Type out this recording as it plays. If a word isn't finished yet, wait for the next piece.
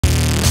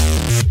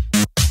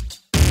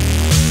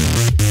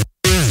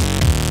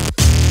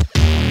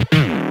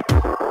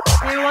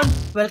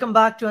Welcome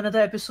back to another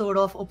episode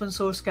of Open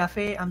Source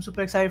Cafe. I'm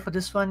super excited for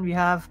this one. We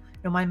have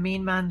my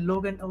main man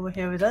Logan over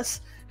here with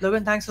us.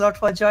 Logan, thanks a lot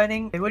for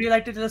joining. Would you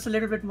like to tell us a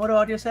little bit more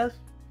about yourself?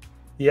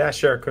 Yeah,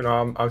 sure,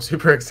 Kunal. I'm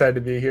super excited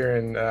to be here,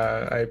 and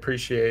I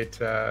appreciate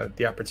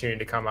the opportunity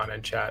to come on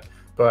and chat.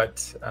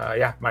 But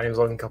yeah, my name is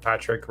Logan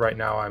Kilpatrick. Right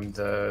now, I'm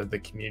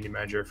the community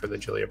manager for the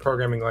Julia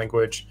programming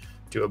language.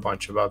 Do a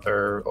bunch of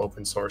other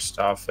open source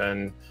stuff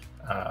and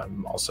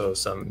also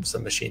some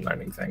machine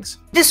learning things.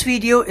 This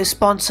video is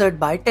sponsored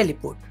by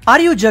Teleport. Are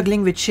you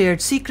juggling with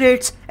shared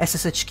secrets,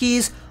 SSH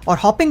keys, or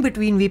hopping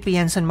between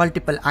VPNs and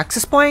multiple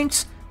access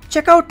points?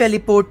 Check out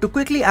Teleport to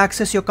quickly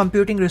access your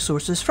computing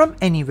resources from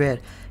anywhere.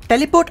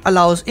 Teleport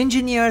allows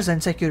engineers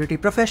and security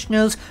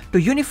professionals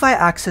to unify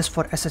access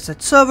for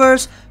SSH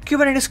servers,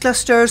 Kubernetes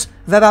clusters,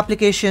 web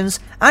applications,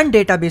 and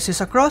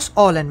databases across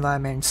all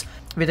environments.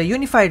 With a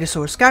unified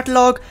resource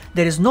catalog,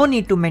 there is no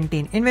need to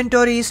maintain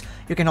inventories.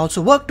 You can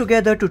also work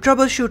together to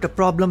troubleshoot a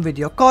problem with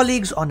your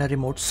colleagues on a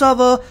remote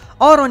server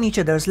or on each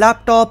other's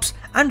laptops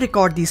and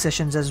record these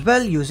sessions as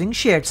well using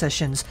shared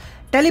sessions.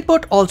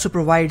 Teleport also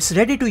provides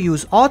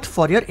ready-to-use auth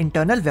for your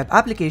internal web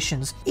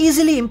applications.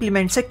 Easily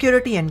implement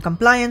security and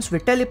compliance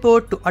with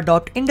Teleport to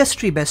adopt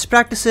industry best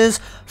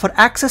practices for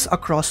access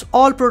across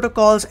all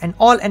protocols and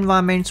all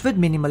environments with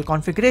minimal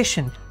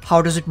configuration.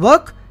 How does it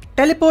work?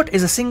 Teleport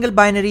is a single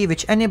binary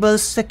which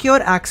enables secure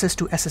access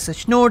to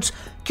SSH nodes,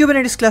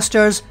 Kubernetes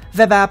clusters,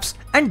 web apps,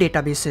 and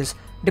databases.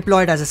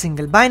 Deployed as a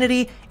single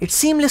binary, it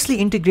seamlessly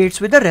integrates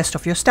with the rest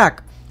of your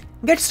stack.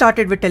 Get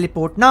started with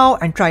Teleport now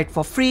and try it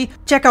for free.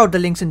 Check out the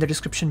links in the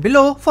description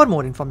below for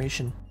more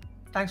information.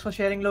 Thanks for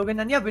sharing, Logan.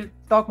 And yeah, we'll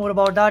talk more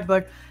about that.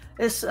 But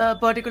this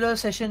particular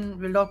session,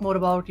 we'll talk more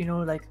about,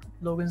 like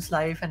Logan's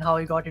life and how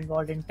he got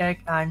involved in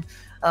tech. And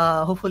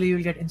hopefully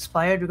you'll get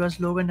inspired because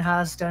Logan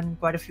has done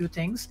quite a few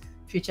things.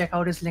 If you check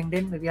out his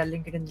LinkedIn, maybe I'll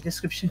link it in the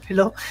description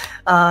below,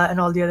 and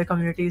all the other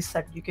communities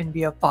that you can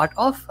be a part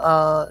of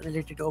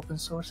related to open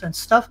source and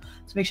stuff.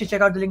 So make sure to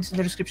check out the links in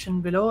the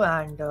description below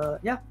and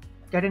yeah,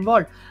 get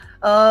involved.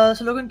 So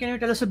Logan, can you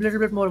tell us a little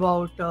bit more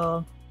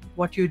about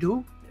what you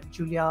do at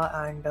Julia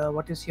and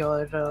what is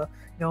your,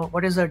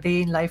 what is a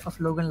day in life of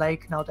Logan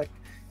like now that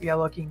we are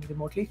working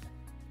remotely?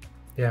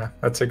 Yeah,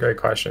 that's a great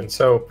question.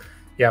 So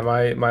yeah,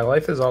 my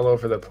life is all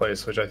over the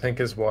place, which I think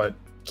is what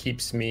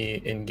keeps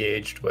me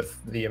engaged with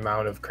the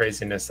amount of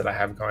craziness that I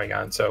have going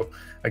on. So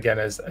again,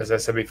 as I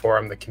said before,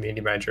 I'm the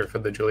community manager for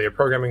the Julia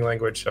programming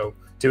language. So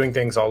doing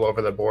things all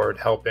over the board,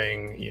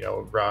 helping,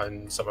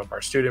 run some of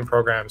our student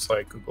programs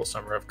like Google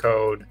Summer of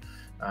Code,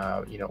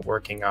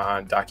 working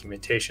on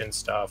documentation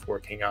stuff,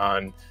 working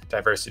on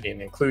diversity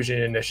and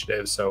inclusion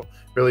initiatives. So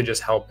really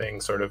just helping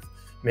sort of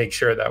make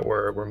sure that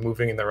we're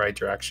moving in the right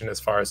direction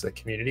as far as the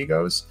community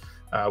goes,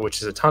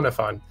 which is a ton of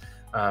fun.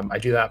 I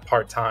do that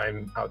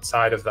part-time.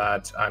 Outside of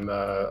that, I'm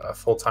a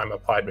full-time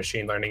applied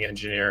machine learning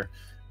engineer,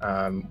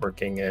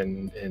 working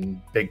in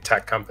big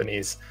tech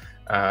companies.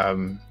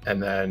 And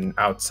then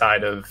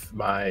outside of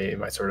my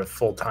sort of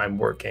full-time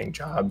working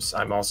jobs,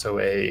 I'm also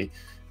a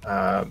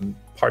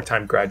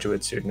part-time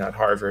graduate student at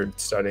Harvard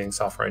studying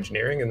software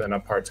engineering, and then a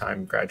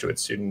part-time graduate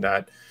student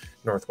at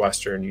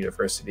Northwestern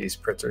University's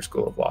Pritzker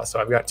School of Law.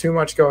 So I've got too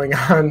much going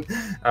on.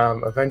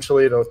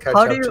 Eventually it'll catch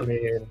up to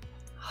me. And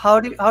how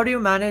do you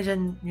manage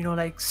and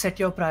set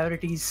your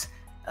priorities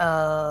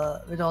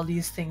with all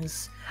these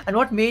things, and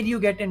what made you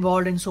get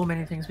involved in so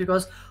many things?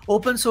 Because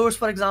open source,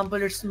 for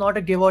example, it's not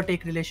a give or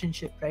take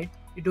relationship, right?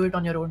 You do it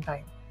on your own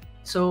time.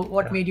 So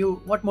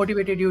what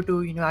motivated you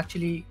to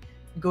actually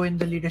go in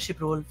the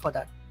leadership role for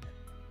that?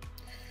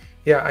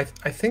 Yeah,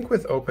 I think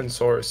with open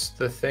source,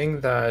 the thing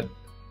that,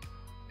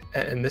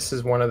 and this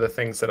is one of the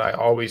things that I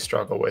always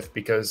struggle with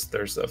because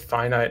there's a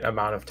finite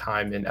amount of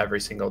time in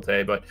every single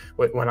day. But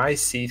when I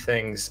see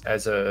things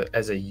as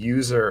a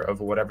user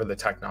of whatever the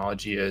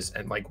technology is,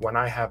 and like when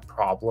I have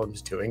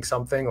problems doing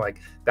something,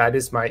 like that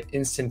is my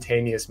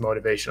instantaneous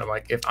motivation. I'm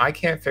like, if I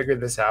can't figure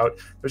this out,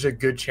 there's a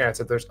good chance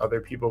that there's other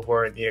people who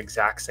are in the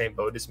exact same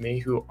boat as me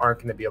who aren't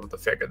going to be able to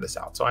figure this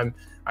out. So I'm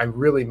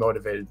really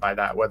motivated by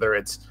that, whether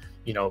it's,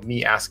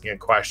 me asking a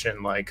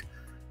question like,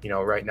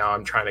 right now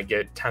I'm trying to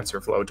get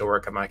TensorFlow to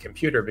work on my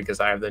computer because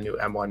I have the new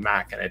M1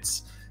 Mac and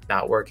it's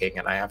not working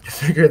and I have to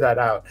figure that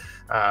out.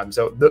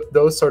 So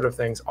those sort of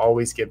things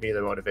always give me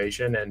the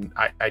motivation, and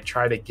I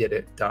try to get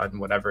it done,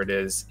 whatever it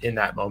is, in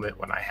that moment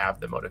when I have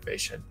the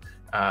motivation,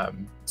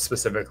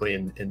 specifically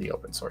in the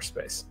open source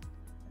space.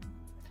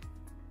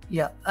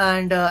 Yeah,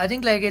 and I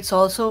think it's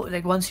also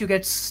once you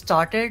get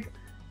started,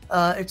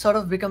 it sort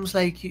of becomes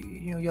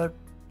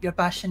your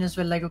passion as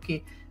well. Like,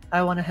 okay,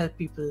 I want to help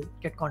people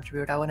get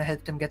contribute. I want to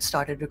help them get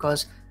started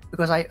because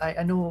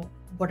I know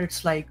what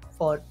it's like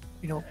for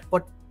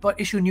what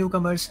issue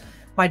newcomers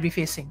might be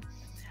facing.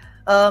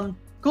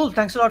 Cool,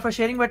 thanks a lot for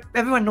sharing. But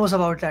everyone knows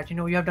about that.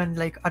 You have done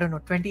I don't know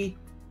 20,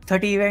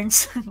 30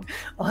 events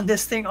on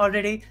this thing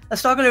already.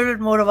 Let's talk a little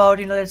bit more about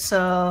let's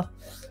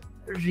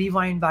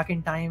rewind back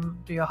in time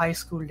to your high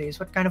school days.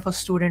 What kind of a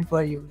student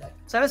were you?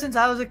 So ever since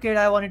I was a kid,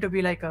 I wanted to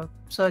be like a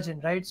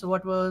surgeon, right? So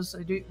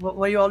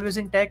were you always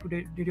in tech?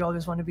 Did you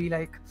always want to be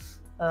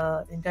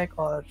in tech,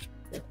 or?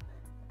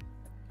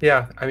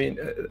 Yeah, I mean,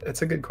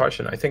 it's a good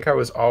question. I think I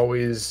was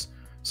always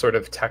sort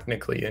of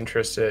technically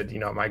interested. You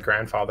know, my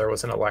grandfather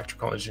was an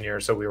electrical engineer,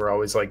 so we were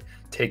always like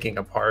taking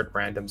apart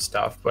random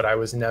stuff, but I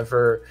was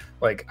never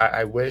like,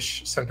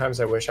 sometimes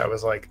I wish I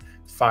was like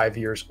 5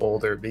 years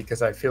older,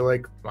 because I feel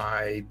like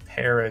my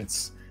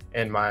parents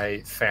and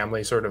my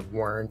family sort of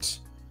weren't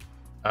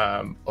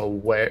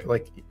aware.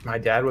 Like, my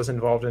dad was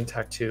involved in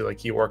tech too. Like,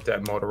 he worked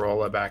at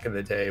Motorola back in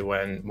the day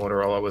when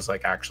Motorola was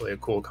like actually a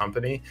cool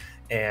company.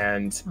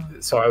 And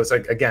so I was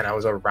like, again, I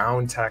was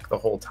around tech the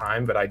whole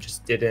time, but I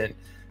just didn't,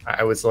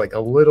 I was like a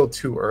little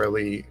too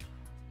early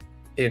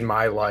in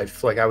my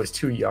life. Like, I was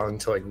too young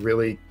to like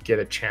really get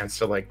a chance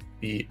to like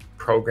be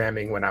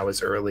programming when I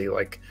was early.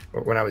 Like,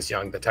 when I was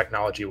young, the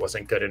technology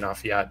wasn't good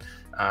enough yet.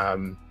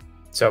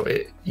 So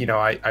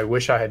I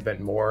wish I had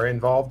been more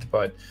involved,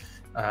 but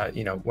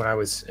when I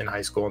was in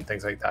high school and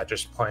things like that,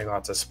 just playing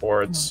lots of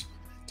sports,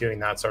 doing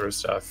that sort of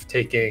stuff,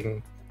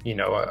 taking,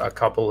 a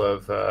couple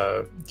of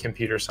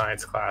computer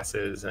science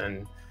classes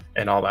and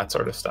all that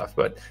sort of stuff.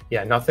 But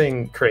yeah,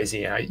 nothing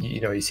crazy.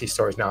 You see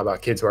stories now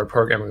about kids who are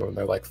programming when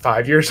they're like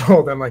 5 years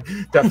old. I'm like,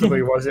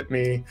 definitely wasn't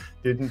me.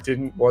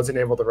 Wasn't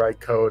able to write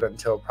code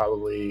until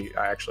probably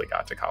I actually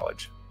got to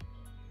college.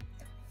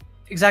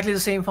 Exactly the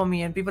same for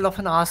me. And people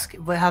often ask,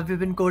 well, have you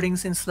been coding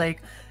since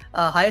like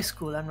high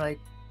school? I'm like,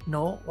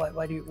 no.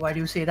 Why do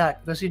you say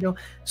that? Because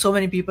so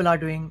many people are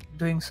doing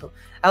so.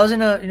 I was in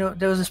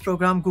there was this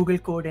program, Google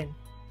Code,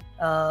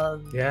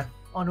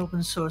 on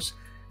open source.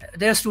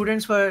 Their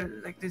students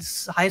were like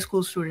these high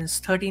school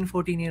students,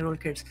 13-14-year-old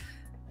kids.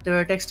 They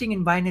were texting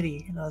in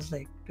binary, and I was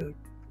like, dude,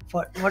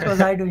 what was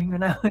I doing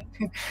when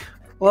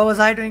what was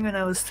I doing when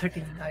I was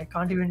 13? I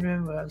can't even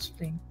remember. I was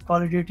playing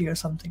Call of Duty or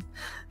something.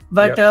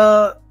 But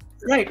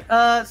right,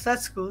 so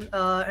that's cool.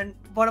 And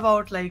what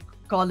about like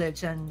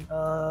college and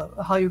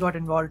how you got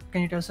involved?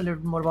 Can you tell us a little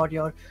bit more about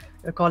your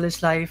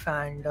college life,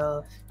 and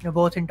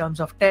both in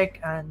terms of tech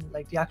and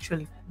like the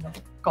actual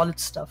college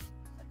stuff?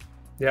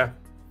 Yeah.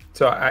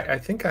 So I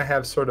think I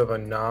have sort of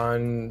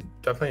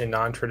definitely a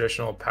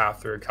non-traditional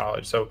path through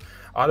college. So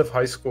out of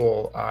high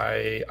school,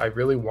 I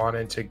really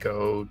wanted to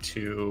go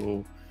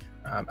to,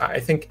 I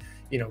think,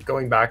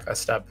 going back a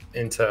step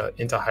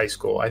into high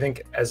school, I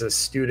think as a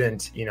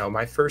student,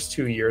 my first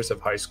 2 years of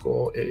high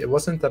school, it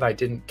wasn't that I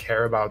didn't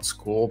care about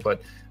school,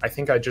 but I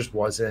think I just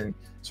wasn't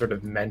sort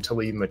of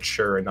mentally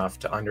mature enough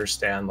to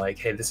understand like,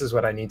 hey, this is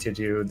what I need to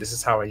do. This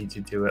is how I need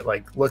to do it.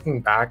 Like, looking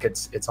back,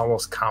 it's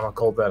almost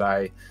comical that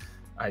I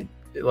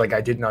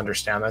didn't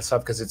understand that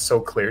stuff, because it's so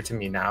clear to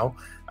me now.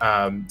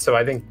 So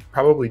I think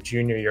probably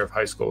junior year of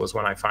high school was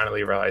when I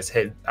finally realized,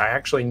 hey, I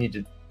actually need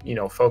to,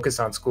 focus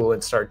on school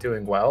and start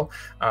doing well.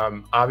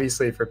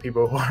 Obviously, for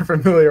people who are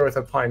familiar with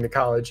applying to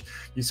college,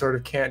 you sort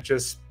of can't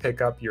just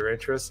pick up your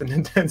interest and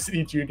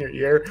intensity junior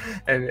year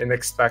and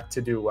expect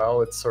to do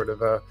well. It's sort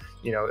of a,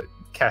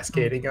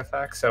 cascading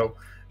effect. So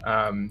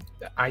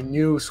I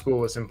knew school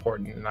was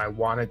important and I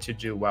wanted to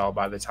do well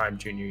by the time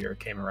junior year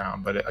came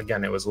around. But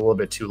again, it was a little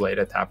bit too late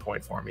at that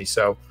point for me.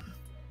 So,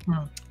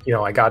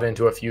 I got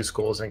into a few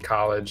schools in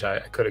college. I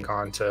could have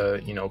gone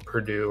to,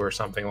 Purdue or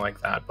something like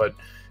that. But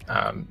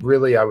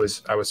really, I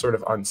was sort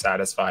of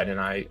unsatisfied, and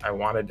I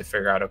wanted to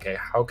figure out, okay,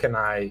 how can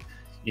I,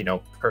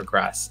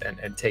 progress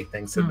and take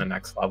things to the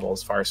next level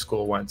as far as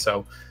school went.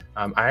 So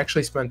I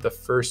actually spent the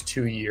first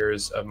 2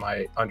 years of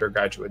my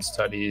undergraduate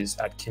studies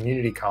at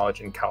community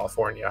college in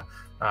California.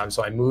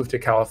 So I moved to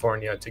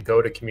California to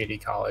go to community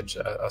college,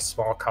 a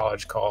small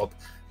college called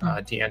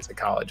De Anza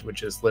College,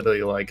 which is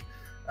literally like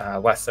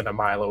less than a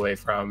mile away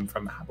from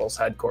Apple's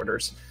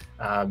headquarters.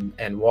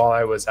 And while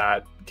I was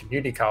at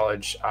community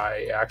college,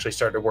 I actually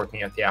started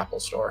working at the Apple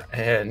Store.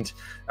 And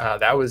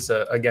that was,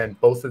 again,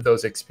 both of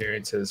those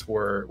experiences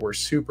were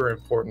super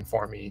important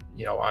for me.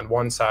 On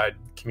one side,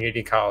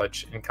 community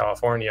college in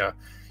California,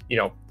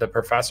 the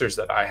professors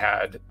that I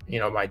had,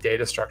 my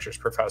data structures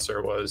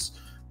professor was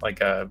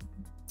like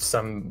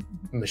some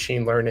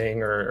machine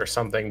learning or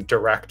something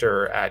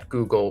director at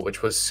Google,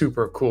 which was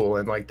super cool,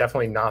 and like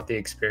definitely not the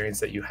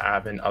experience that you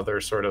have in other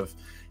sort of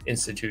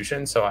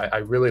institutions. So I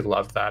really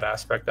loved that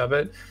aspect of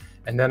it.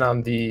 And then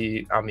on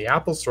the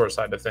Apple Store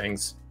side of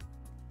things,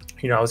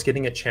 I was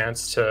getting a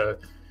chance to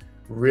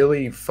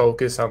really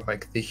focus on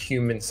like the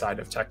human side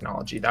of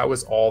technology. That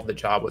was all the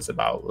job was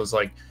about. It was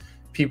like,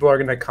 people are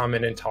going to come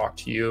in and talk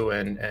to you.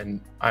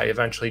 And I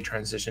eventually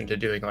transitioned to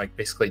doing like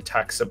basically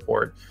tech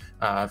support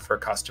for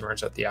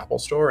customers at the Apple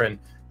Store. And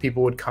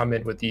people would come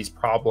in with these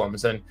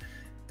problems, and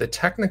the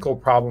technical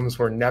problems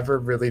were never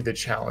really the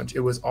challenge.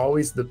 It was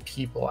always the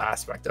people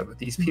aspect of it.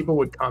 These people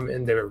would come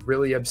in, they were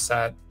really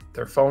upset,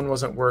 their phone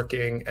wasn't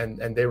working, and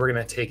they were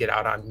going to take it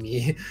out on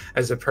me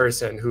as a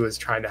person who was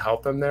trying to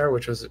help them there,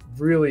 which was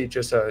really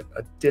just a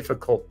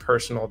difficult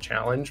personal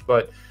challenge.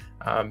 But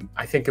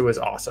I think it was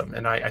awesome.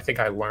 And I think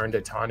I learned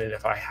a ton. And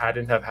if I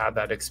hadn't have had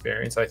that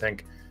experience, I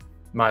think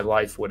my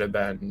life would have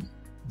been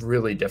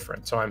really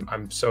different. So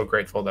I'm so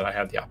grateful that I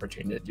had the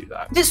opportunity to do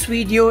that. This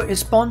video is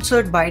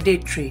sponsored by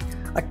Datree,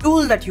 a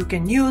tool that you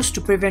can use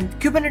to prevent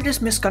Kubernetes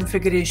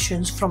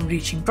misconfigurations from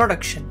reaching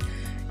production.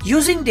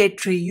 Using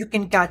Datree, you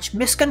can catch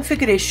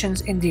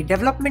misconfigurations in the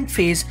development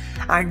phase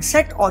and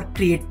set or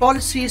create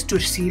policies to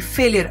receive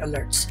failure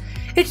alerts.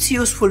 It's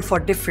useful for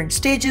different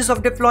stages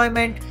of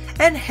deployment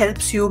and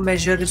helps you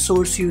measure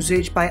resource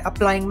usage by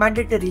applying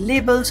mandatory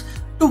labels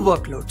to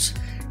workloads.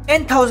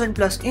 10,000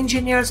 plus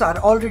engineers are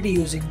already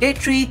using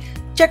Datree.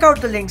 Check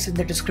out the links in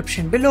the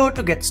description below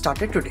to get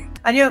started today.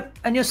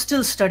 And you're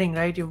still studying,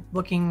 right? You're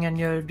working and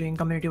you're doing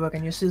community work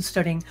and you're still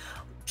studying.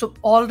 So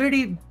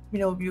already,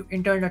 you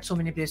intern at so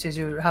many places,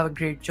 you have a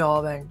great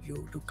job and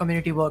you do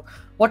community work.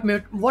 What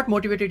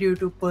motivated you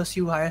to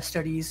pursue higher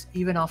studies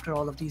even after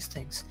all of these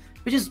things?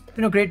 Which is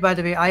great, by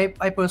the way.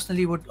 I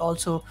personally would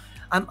also,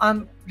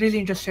 I'm really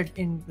interested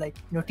in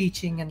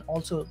teaching and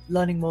also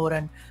learning more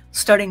and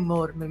studying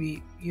more,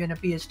 maybe even a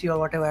PhD or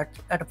whatever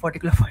at a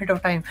particular point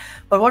of time.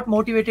 But what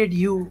motivated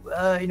you,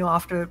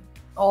 after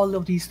all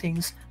of these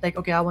things,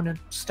 okay, I want to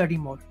study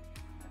more?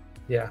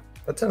 Yeah,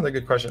 that's another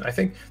good question. I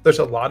think there's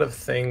a lot of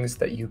things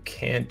that you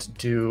can't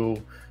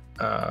do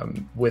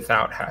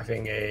without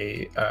having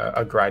a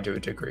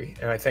graduate degree.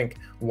 And I think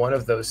one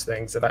of those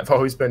things that I've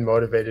always been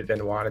motivated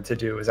and wanted to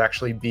do is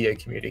actually be a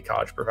community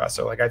college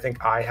professor. I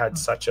think I had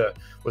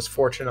was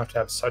fortunate enough to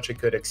have such a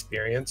good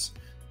experience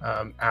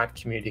at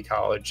community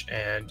college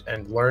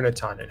and learn a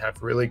ton and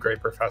have really great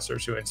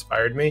professors who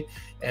inspired me.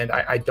 And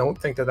I don't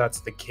think that that's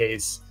the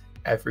case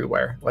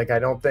everywhere. I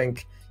don't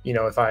think,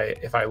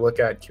 if I look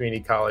at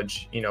community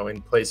college,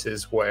 in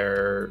places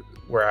where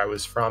I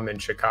was from in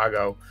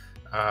Chicago,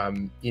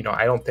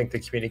 I don't think the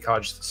community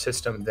college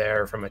system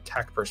there from a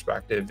tech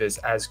perspective is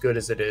as good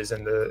as it is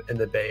in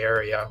the Bay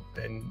Area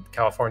in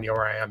California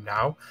where I am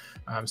now.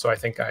 So I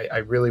think I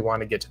really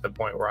want to get to the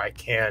point where I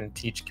can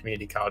teach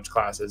community college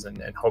classes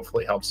and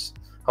hopefully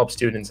help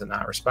students in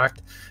that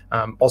respect.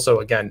 Also,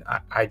 again,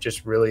 I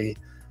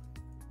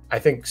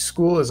think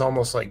school is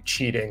almost like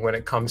cheating when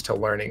it comes to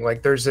learning.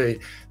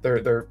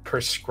 They're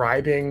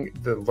prescribing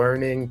the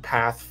learning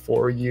path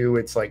for you.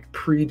 It's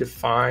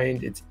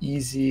predefined, it's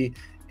easy.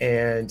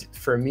 And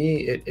for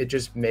me, it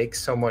just makes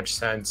so much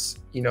sense.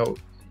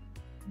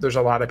 There's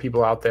a lot of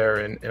people out there,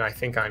 and I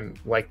think I'm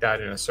like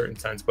that in a certain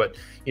sense. But,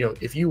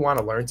 if you want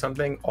to learn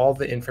something, all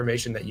the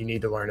information that you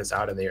need to learn is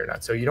out on the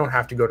internet. So you don't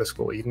have to go to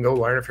school. You can go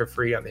learn it for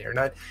free on the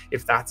internet.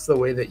 If that's the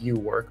way that you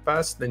work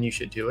best, then you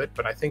should do it.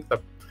 But I think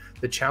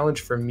the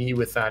challenge for me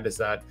with that is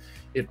that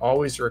it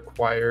always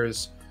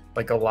requires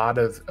a lot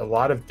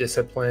of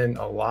discipline,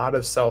 a lot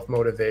of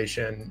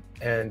self-motivation,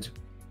 and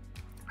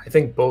I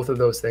think both of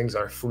those things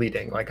are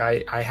fleeting.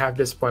 I have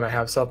discipline, I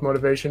have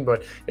self-motivation,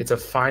 but it's a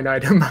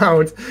finite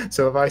amount.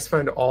 So if I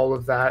spend all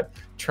of that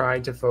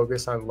trying to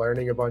focus on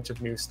learning a bunch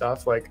of new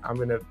stuff,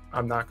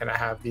 I'm not gonna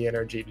have the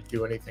energy to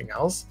do anything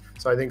else.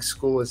 So I think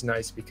school is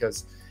nice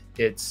because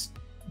it's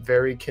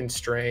very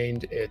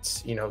constrained.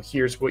 It's,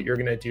 here's what you're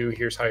gonna do,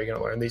 here's how you're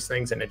gonna learn these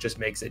things, and it just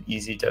makes it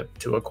easy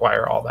to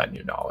acquire all that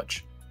new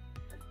knowledge.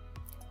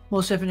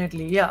 Most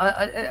definitely.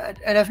 Yeah,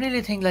 I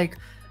definitely think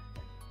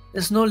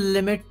there's no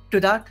limit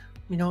to that,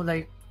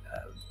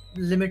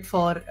 limit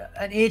for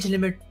an age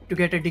limit to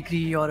get a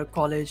degree or a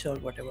college or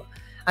whatever.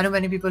 I know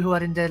many people who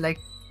are in their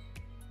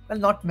well,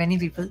 not many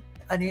people.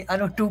 I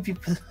know 2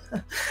 people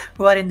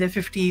who are in their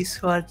 50s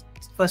who are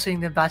pursuing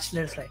their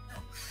bachelor's right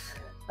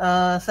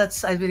now. So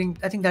I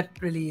think that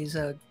really is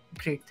a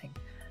great thing.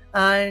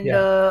 And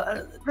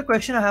the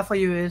question I have for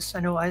you is, I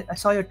know I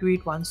saw your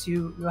tweet once.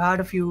 You had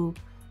a few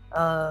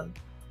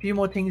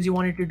more things you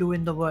wanted to do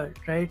in the world,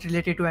 right,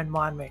 related to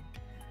environment.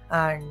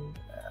 And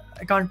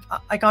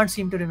I can't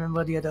seem to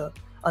remember the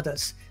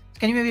others.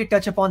 Can you maybe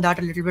touch upon that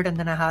a little bit, and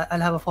then I'll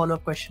have a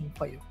follow-up question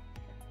for you.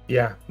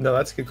 Yeah, no,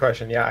 that's a good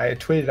question. Yeah, I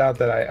tweeted out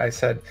that I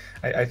said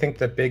I think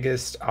the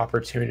biggest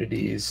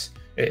opportunities,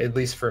 at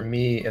least for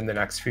me in the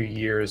next few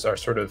years, are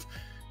sort of,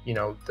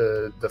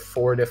 the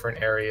 4 different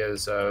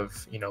areas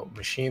of,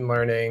 machine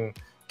learning,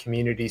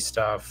 community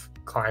stuff,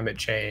 climate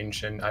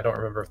change, and I don't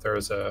remember if there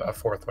was a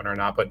 4th one or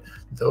not, but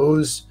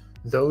those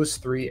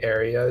 3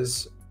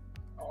 areas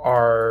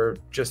are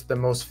just the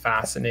most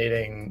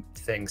fascinating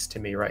things to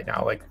me right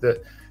now. The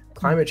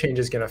climate change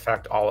is going to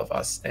affect all of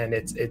us, and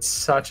it's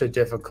such a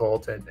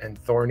difficult and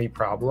thorny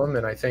problem.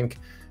 And I think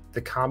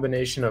the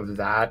combination of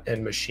that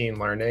and machine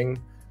learning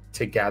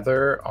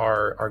together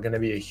are going to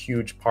be a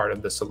huge part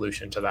of the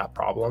solution to that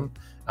problem.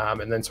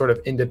 And then sort of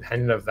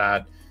independent of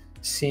that,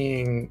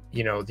 seeing,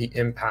 the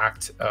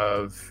impact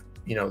of,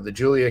 the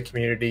Julia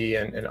community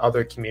and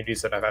other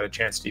communities that I've had a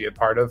chance to be a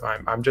part of,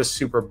 I'm just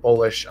super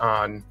bullish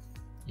on,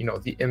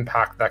 the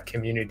impact that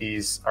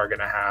communities are going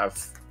to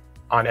have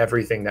on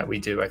everything that we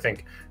do. I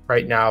think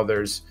right now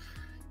there's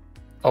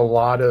a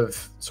lot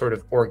of sort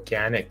of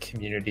organic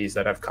communities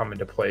that have come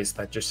into place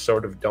that just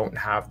sort of don't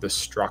have the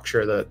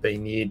structure that they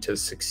need to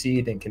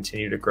succeed and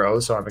continue to grow.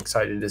 So I'm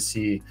excited to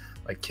see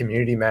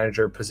community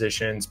manager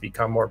positions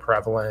become more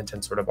prevalent,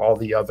 and sort of all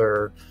the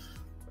other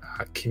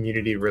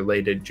community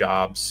related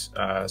jobs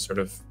sort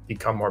of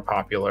become more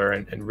popular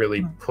and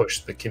really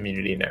push the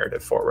community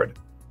narrative forward.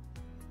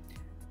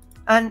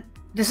 And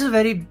This is a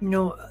very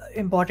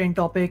important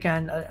topic,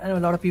 and I know a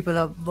lot of people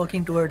are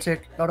working towards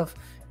it. A lot of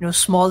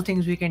small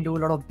things we can do, a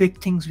lot of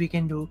big things we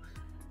can do.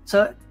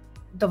 So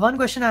the one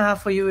question I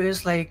have for you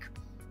is like,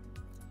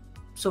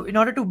 so in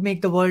order to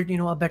make the world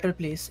a better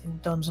place in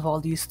terms of all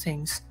these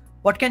things,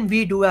 what can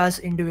we do as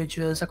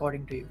individuals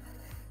according to you?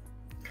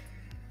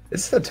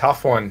 This is a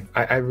tough one.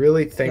 I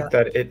really think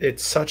Yeah. that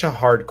it's such a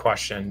hard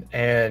question.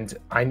 And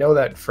I know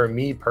that for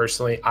me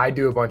personally, I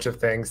do a bunch of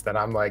things that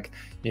I'm like,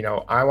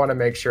 I want to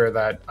make sure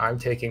that I'm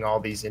taking all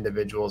these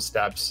individual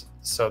steps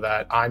so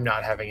that I'm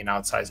not having an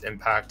outsized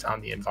impact on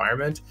the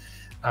environment.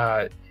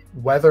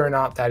 Whether or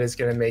not that is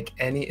going to make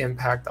any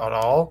impact at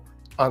all,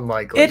 It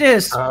unlikely.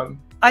 is.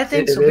 I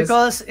think It so, is.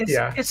 because it's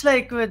Yeah, it's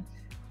like with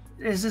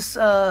there's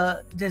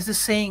this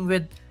saying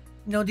with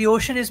the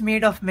ocean is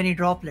made of many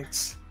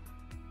droplets.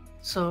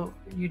 So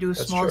you do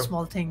that's small true.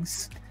 small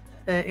things.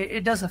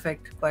 It does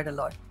affect quite a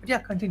lot. But yeah,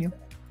 continue.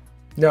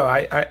 No,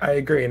 I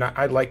agree. And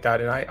I like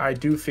that. And I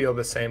do feel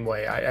the same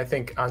way. I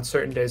think on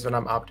certain days when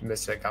I'm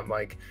optimistic, I'm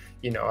like,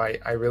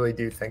 I really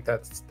do think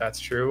that's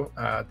true.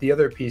 The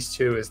other piece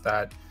too is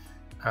that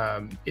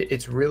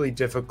it's really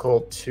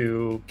difficult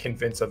to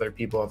convince other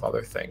people of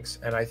other things.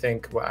 And I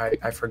think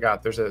I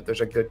forgot there's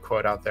a good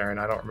quote out there, and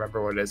I don't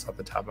remember what it is off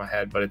the top of my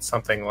head, but it's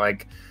something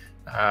like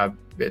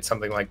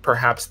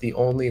perhaps the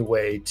only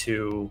way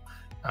to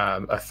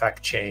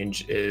affect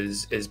change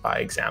is by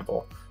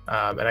example.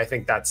 And I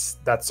think that's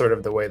sort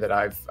of the way that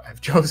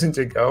I've chosen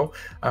to go.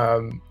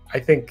 I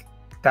think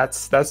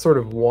that's sort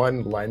of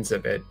one lens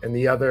of it, and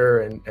the other,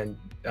 and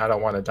I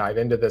don't want to dive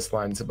into this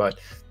lens, but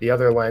the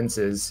other lens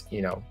is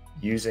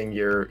using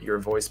your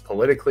voice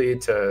politically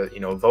to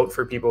vote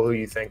for people who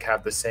you think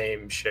have the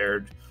same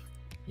shared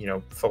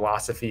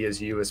philosophy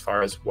as you as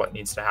far as what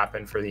needs to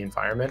happen for the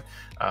environment.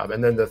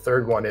 And then the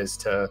third one is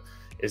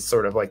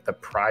sort of like the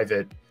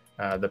private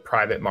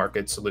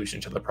market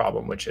solution to the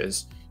problem, which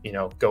is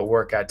go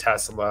work at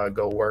Tesla,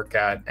 go work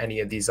at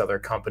any of these other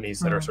companies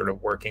that are sort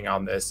of working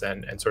on this,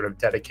 and sort of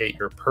dedicate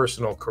your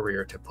personal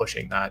career to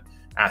pushing that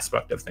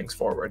aspect of things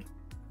forward.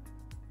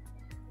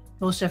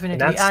 Most And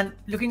definitely. And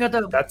looking at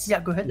the that's yeah,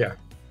 go ahead. yeah.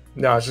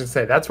 No, I was just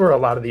say that's where a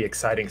lot of the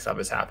exciting stuff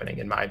is happening,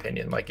 in my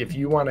opinion. Like if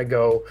you want to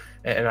go,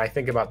 and I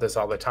think about this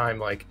all the time,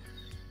 like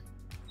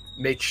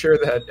make sure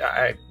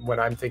that when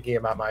I'm thinking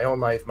about my own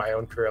life, my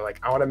own career, like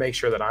I want to make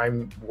sure that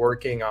I'm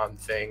working on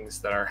things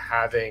that are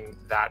having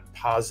that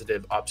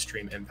positive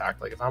upstream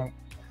impact. Like if I'm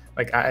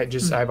like, I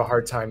have a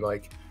hard time,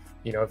 like,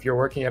 if you're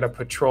working at a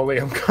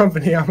petroleum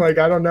company, I'm like,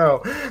 I don't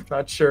know,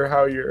 not sure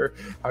how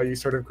you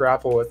sort of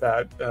grapple with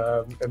that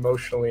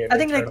emotionally and I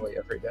think like internally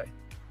every day.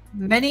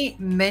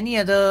 many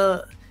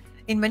other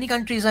in many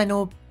countries, I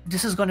know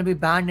this is going to be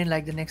banned in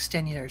like the next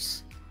 10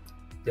 years.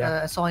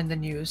 Yeah. I saw in the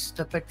news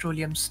the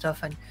petroleum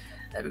stuff, and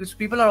because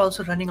people are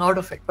also running out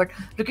of it. But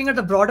looking at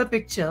the broader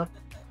picture,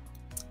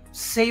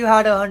 say you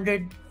had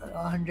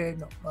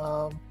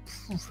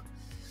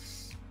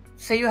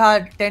say you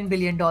had $10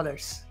 billion,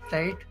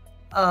 right?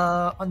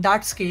 On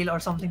that scale, or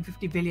something,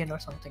 50 billion or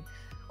something.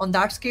 On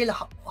that scale,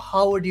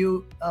 how would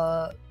you?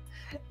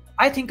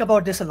 I think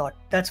about this a lot.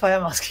 That's why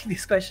I'm asking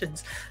these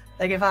questions.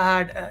 Like if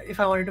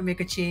I wanted to make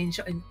a change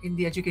in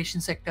the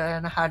education sector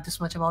and I had this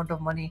much amount of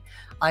money,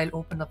 I'll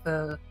open up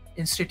a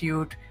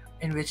institute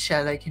in which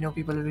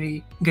people will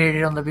be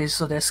graded on the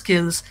basis of their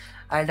skills.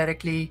 I'll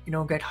directly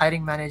get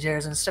hiring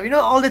managers and stuff.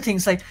 All the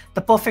things, like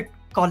the perfect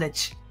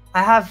college.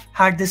 I have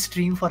had this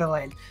dream for a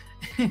while.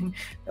 I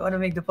want to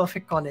make the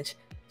perfect college.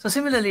 So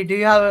similarly, do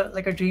you have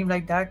like a dream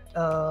like that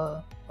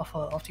of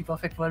the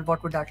perfect world?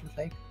 What would that look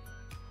like?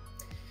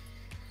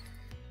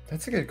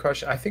 That's a good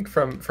question. I think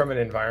from an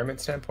environment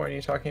standpoint, are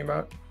you talking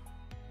about?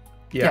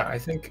 Yeah, I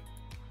think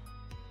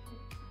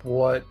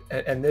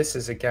and this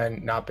is again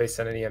not based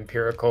on any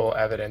empirical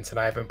evidence, and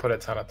I haven't put a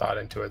ton of thought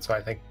into it, so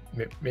I think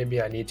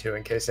maybe I need to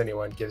in case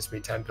anyone gives me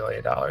 $10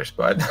 billion.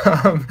 But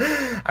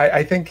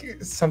I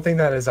think something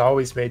that has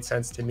always made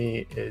sense to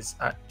me is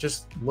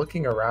just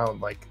looking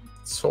around, like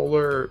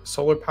solar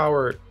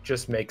power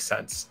just makes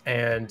sense.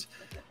 And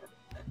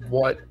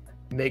what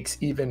makes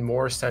even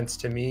more sense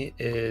to me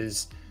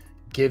is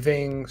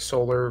giving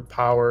solar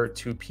power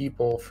to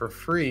people for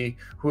free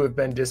who have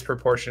been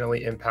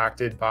disproportionately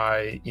impacted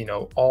by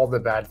all the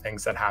bad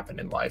things that happen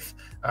in life.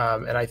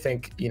 And I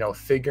think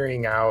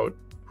figuring out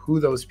who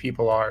those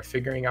people are,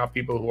 figuring out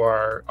people who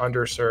are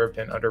underserved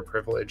and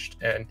underprivileged,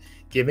 and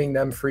giving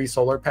them free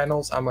solar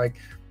panels, I'm like,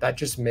 that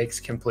just makes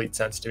complete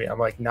sense to me. I'm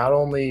like, not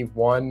only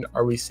one,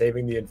 are we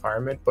saving the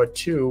environment, but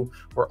two,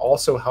 we're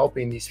also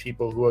helping these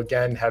people who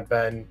again have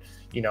been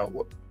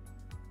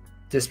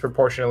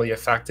disproportionately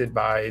affected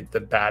by the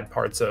bad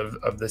parts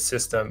of the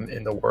system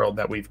in the world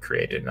that we've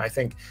created. And I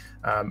think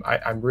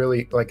I'm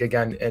really, like,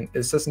 again, and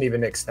this doesn't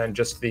even extend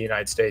just to the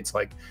United States,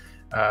 like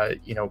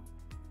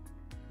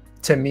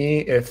to me,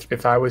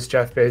 if I was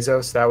Jeff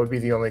Bezos, that would be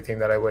the only thing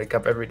that I wake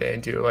up every day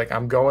and do. Like,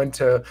 I'm going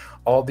to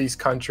all these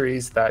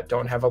countries that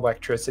don't have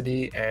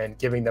electricity and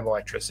giving them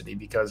electricity,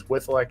 because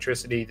with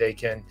electricity they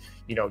can,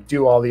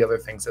 do all the other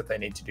things that they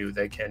need to do.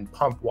 They can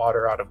pump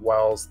water out of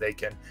wells, they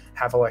can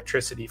have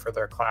electricity for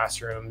their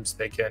classrooms,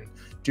 they can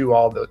do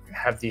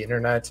have the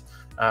internet.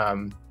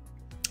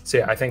 So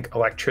yeah, I think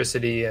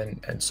electricity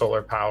and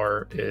solar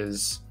power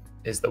is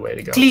the way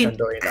to go. $10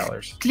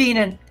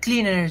 billion.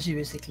 Clean energy,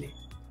 basically.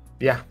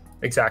 Yeah.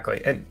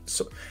 Exactly. And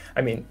so,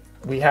 I mean,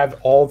 we have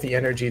all the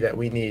energy that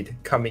we need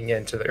coming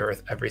into the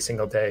earth every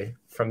single day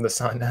from the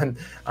sun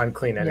on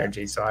clean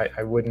energy. So I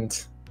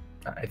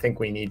think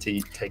we need to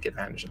take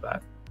advantage of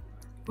that.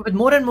 With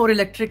more and more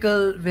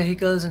electrical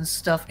vehicles and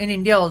stuff in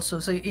India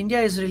also. So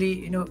India is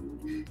really,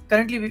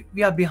 currently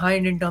we are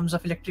behind in terms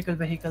of electrical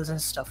vehicles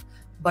and stuff.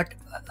 But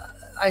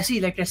I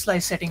see like Tesla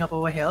is setting up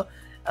over here.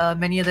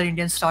 Many other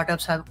Indian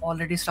startups have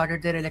already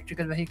started their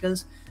electrical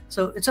vehicles.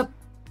 So it's a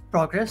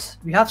progress.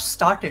 We have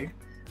started,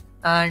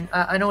 and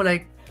I know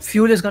like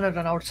fuel is gonna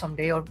run out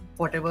someday, or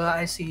whatever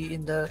I see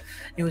in the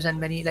news. And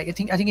many, like I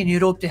think in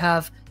Europe they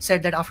have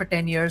said that after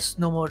 10 years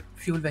no more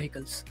fuel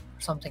vehicles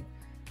or something.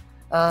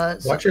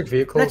 Electric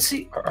vehicles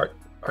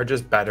are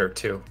just better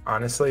too,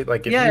 honestly.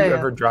 Like if you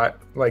ever drive,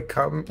 like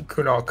come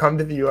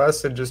to the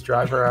US and just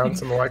drive around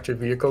some electric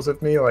vehicles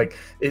with me, like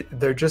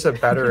they're just a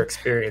better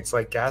experience.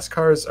 Like gas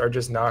cars are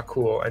just not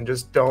cool, and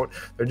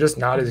they're just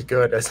not as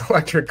good as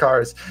electric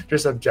cars,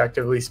 just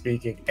objectively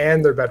speaking,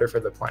 and they're better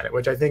for the planet,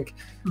 which I think,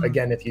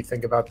 again, if you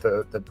think about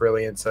the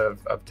brilliance of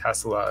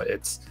Tesla,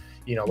 it's,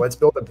 let's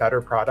build a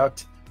better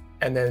product.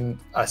 And then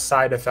a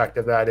side effect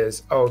of that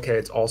is, okay,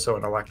 it's also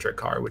an electric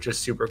car, which is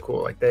super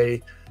cool. Like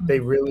they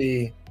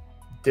really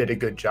did a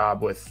good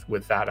job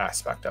with that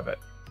aspect of it.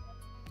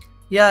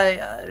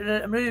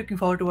 Yeah, I'm really looking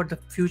forward to what the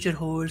future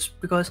holds,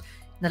 because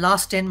in the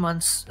last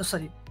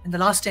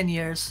 10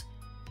 years,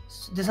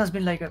 this has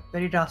been like a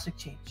very drastic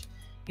change,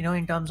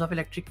 in terms of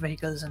electric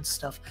vehicles and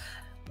stuff,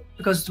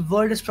 because the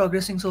world is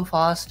progressing so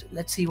fast.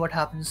 Let's see what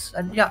happens.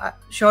 And yeah,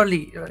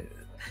 surely,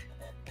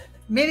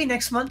 maybe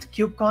next month,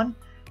 KubeCon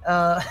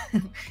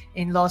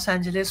in Los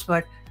Angeles,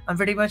 but I'm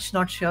pretty much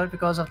not sure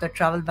because of the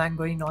travel ban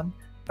going on.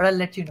 But I'll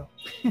let you know.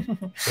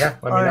 Yeah,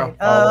 let me know.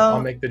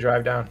 I'll make the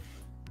drive down.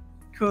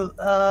 Cool.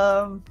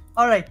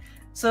 All right.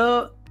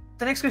 So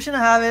the next question I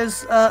have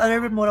is a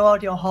little bit more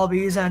about your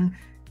hobbies. And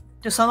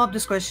to sum up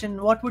this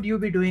question, what would you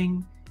be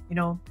doing,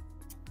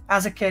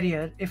 as a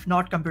career if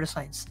not computer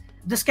science?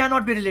 This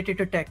cannot be related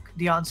to tech,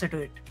 the answer to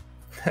it.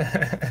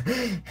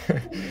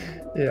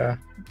 Yeah,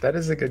 that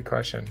is a good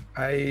question.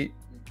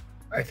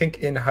 I think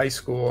in high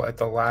school, at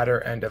the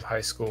latter end of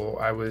high school,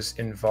 I was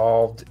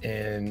involved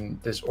in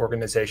this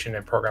organization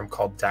and program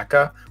called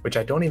DECA, which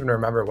I don't even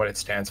remember what it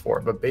stands for,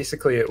 but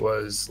basically it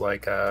was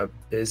like a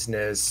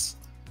business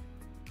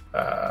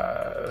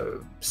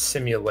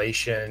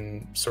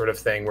simulation sort of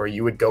thing where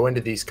you would go into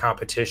these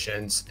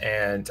competitions,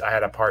 and I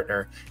had a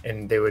partner,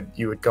 and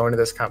you would go into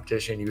this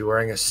competition, you'd be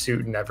wearing a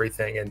suit and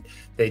everything, and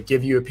they'd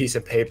give you a piece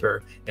of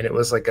paper, and it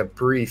was like a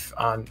brief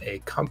on a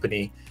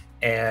company,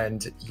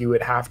 and you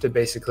would have to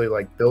basically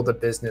like build a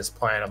business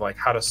plan of like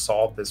how to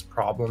solve this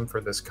problem for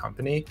this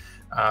company.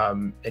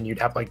 And you'd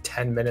have like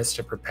 10 minutes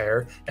to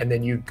prepare, and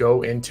then you'd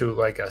go into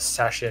like a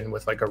session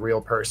with like a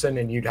real person,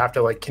 and you'd have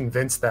to like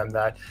convince them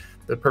that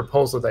the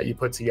proposal that you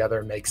put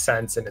together makes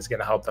sense and is going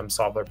to help them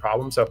solve their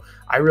problem. So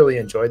I really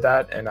enjoyed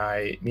that. And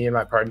me and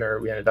my partner,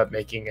 we ended up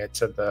making it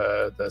to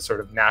the sort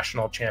of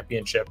national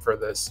championship for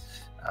this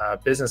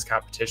business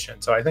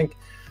competition. So I think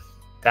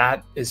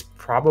that is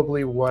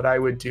probably what I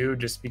would do,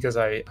 just because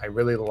I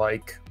really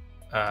like,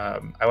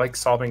 I like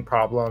solving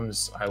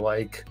problems. I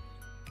like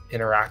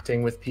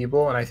interacting with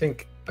people. And I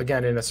think,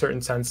 again, in a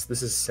certain sense,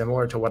 this is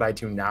similar to what I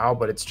do now,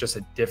 but it's just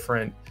a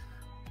different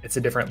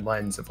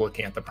lens of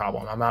looking at the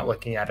problem. I'm not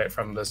looking at it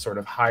from the sort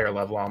of higher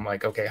level. I'm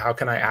like, okay, how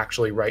can I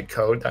actually write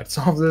code that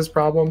solves this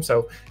problem?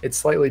 So it's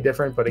slightly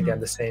different, but again,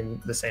 the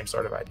same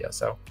sort of idea.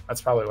 So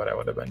that's probably what I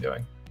would have been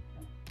doing.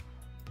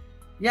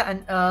 Yeah,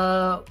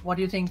 and what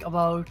do you think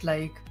about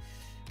like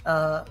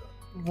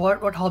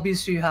what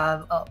hobbies do you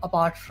have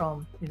apart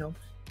from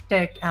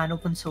tech and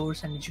open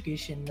source and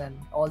education and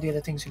all the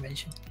other things you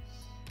mentioned?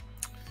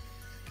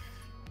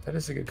 That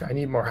is a good. I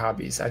need more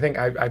hobbies. I think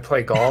I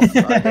play golf.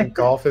 I think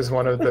golf is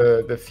one of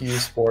the few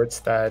sports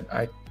that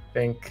I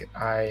think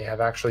I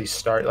have actually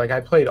started. Like I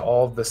played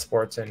all of the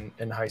sports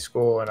in high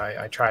school, and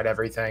I tried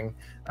everything.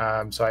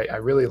 So I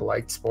really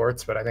liked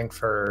sports, but I think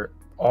for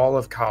all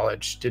of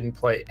college, didn't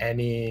play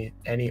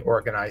any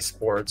organized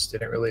sports,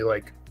 didn't really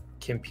like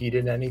compete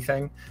in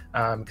anything,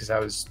 because I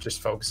was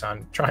just focused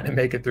on trying to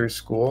make it through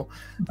school.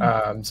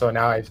 So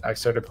now I've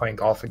started playing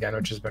golf again,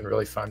 which has been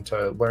really fun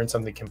to learn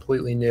something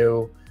completely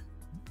new,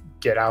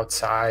 get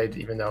outside,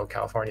 even though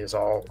California is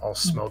all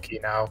smoky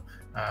now,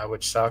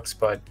 which sucks,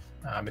 but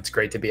it's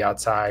great to be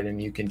outside, and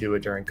you can do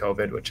it during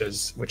COVID, which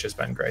has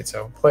been great.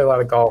 So play a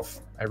lot of golf.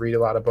 I read a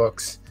lot of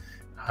books.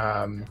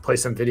 Play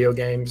some video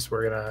games.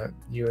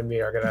 You and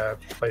me are gonna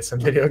play some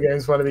video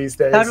games one of these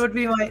days. That would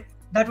be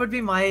that would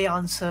be my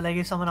answer. Like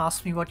if someone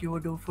asked me what you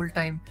would do full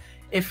time,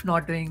 if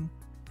not doing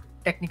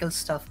technical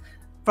stuff,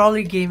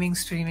 probably gaming,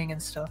 streaming,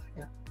 and stuff.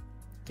 Yeah,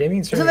 Gaming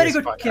it's a streaming very is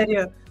good fun.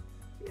 career.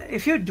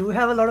 If you do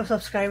have a lot of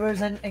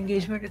subscribers and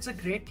engagement, it's a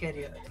great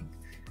career, I think.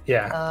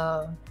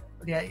 Yeah.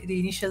 Yeah, the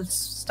initial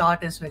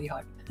start is very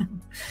hard. I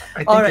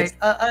think All right.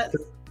 it's-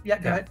 Yeah,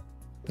 go ahead.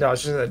 No,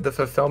 it's just the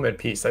fulfillment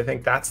piece. I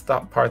think that's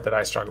the part that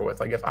I struggle with.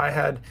 Like if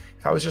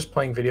I was just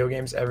playing video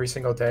games every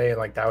single day and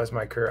like that was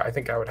my career, I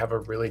think I would have a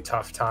really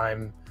tough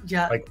time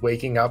Yeah, like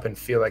waking up and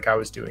feel like I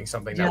was doing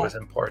something that Yeah. was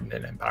important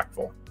and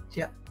impactful.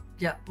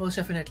 yeah, most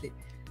definitely.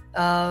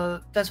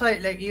 That's why,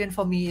 like, even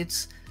for me,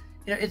 it's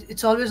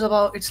it's always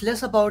about. It's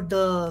less about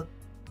the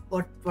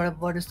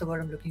what is the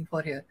word I'm looking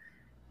for here.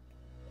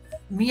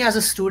 Me as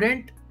a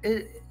student,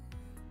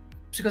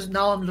 because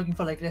now I'm looking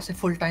for, like, let's say,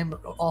 full-time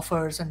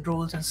offers and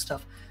roles and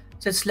stuff.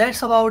 So it's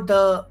less about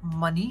the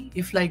money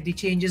if like the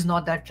change is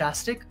not that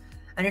drastic,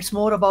 and it's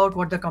more about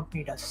what the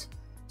company does.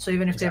 So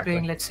even if they're Exactly.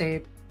 paying, let's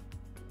say,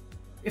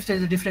 if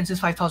the difference is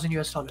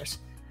 $5,000,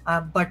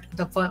 but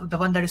the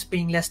one that is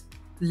paying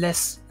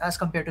less as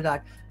compared to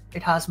that,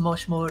 it has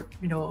much more.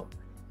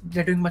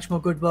 They're doing much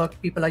more good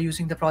work. People are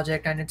using the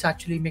project, and it's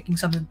actually making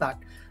some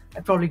impact.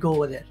 I'd probably go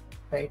over there,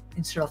 right,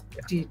 instead of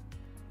the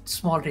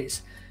small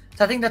raise.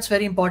 So I think that's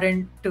very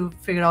important to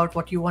figure out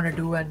what you want to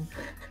do, and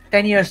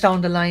 10 years down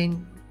the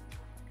line,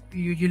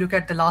 you look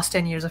at the last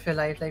 10 years of your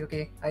life, like,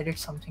 okay, I did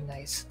something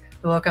nice.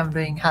 The work I'm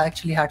doing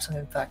actually had some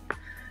impact.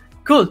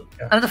 Cool.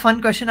 Yeah. Another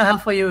fun question I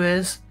have for you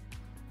is,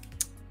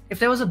 if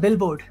there was a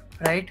billboard,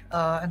 right,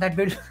 and that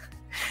bill,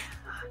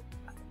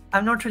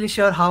 I'm not really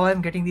sure how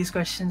I'm getting these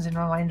questions in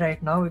my mind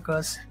right now,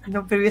 because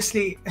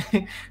previously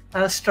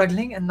I was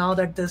struggling, and now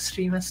that the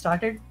stream has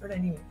started. But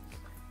anyway,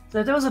 so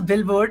if there was a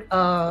billboard,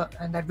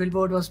 and that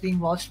billboard was being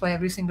watched by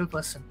every single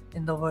person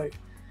in the world,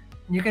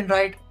 and you can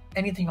write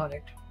anything on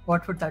it,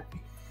 what would that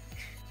be?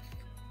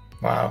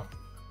 Wow.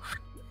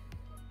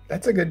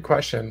 That's a good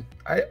question.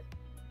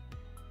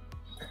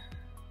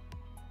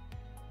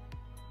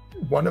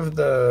 One of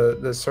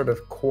the sort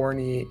of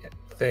corny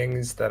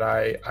things that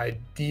I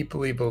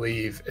deeply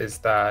believe is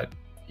that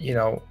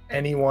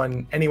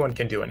anyone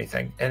can do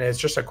anything, and it's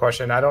just a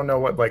question. I don't know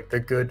what like the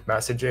good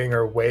messaging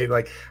or way,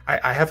 like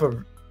I have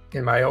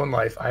in my own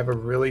life, I have a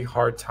really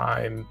hard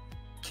time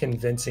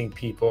convincing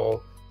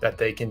people that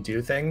they can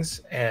do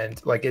things,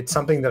 and like it's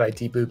something that I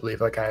deeply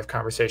believe. Like I have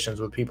conversations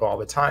with people all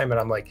the time,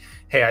 and I'm like,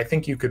 hey, I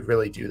think you could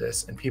really do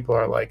this, and people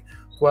are like,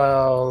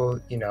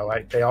 well,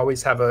 they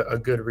always have a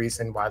good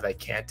reason why they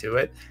can't do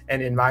it.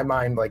 And in my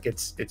mind, like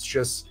it's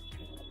just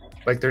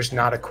like there's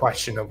not a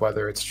question of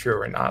whether it's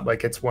true or not.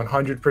 Like it's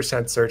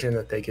 100% certain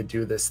that they could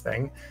do this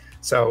thing.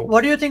 So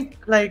What do you think?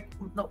 Like,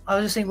 no, I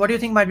was just saying, what do you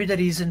think might be the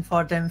reason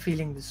for them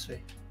feeling this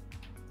way?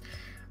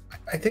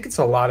 I think it's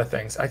a lot of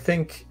things.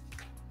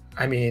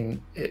 I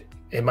mean,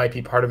 it might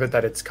be part of it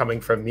that it's coming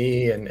from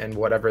me, and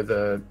whatever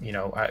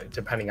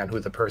depending on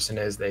who the person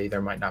is, they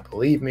either might not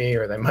believe me,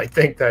 or they might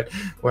think that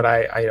what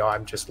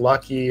I'm just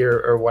lucky,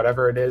 or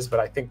whatever it is.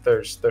 But I think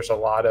there's a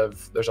lot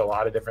of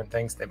different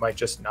things. They might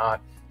just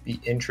not be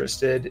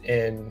interested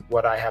in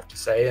what I have to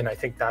say. And I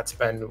think that's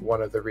been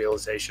one of the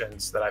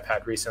realizations that I've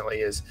had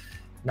recently, is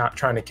not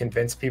trying to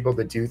convince people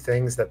to do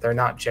things that they're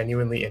not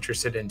genuinely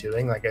interested in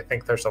doing. Like I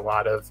think there's a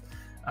lot of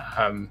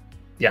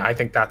I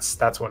think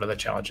that's one of the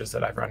challenges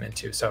that I've run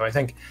into. So I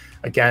think,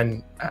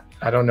 again,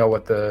 I don't know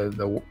what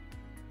the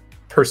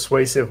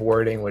persuasive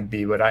wording would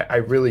be, but I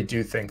really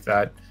do think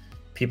that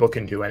people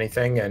can do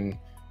anything, and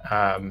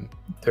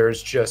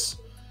there's just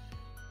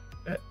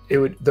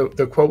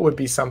the quote would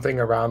be something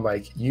around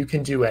like, you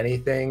can do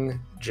anything,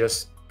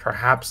 just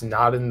perhaps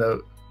not in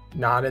the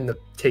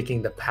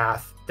taking the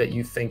path that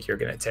you think you're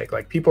going to take.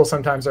 Like people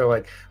sometimes are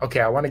like, okay,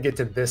 I want to get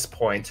to this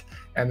point,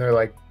 and they're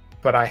like,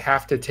 but I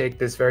have to take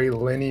this very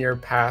linear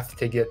path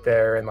to get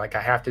there, and like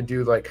I have to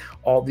do like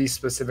all these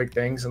specific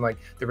things. And like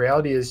the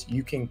reality is,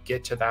 you can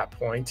get to that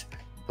point,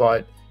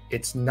 but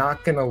it's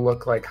not going to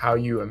look like how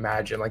you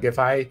imagine. Like if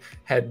I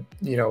had,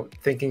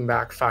 thinking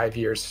back 5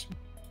 years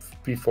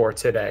before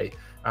today,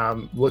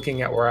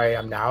 looking at where I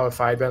am now, if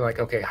I'd been like,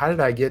 okay, how did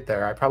I get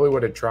there? I probably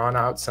would have drawn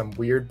out some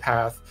weird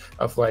path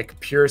of like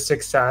pure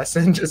success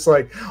and just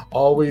like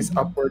always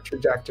upward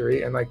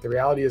trajectory. And like the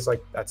reality is,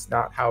 like, that's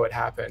not how it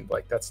happened.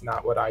 Like that's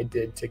not what I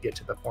did to get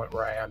to the point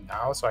where I am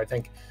now. So I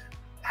think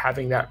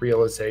having that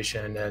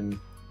realization and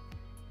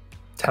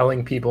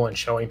telling people and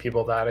showing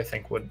people that, I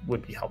think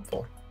would be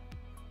helpful.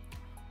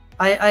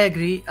 I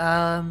agree.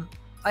 I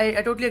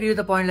totally agree with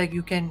the point. Like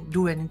you can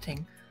do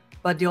anything,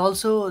 but the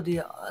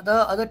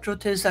other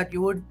truth is that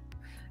you would,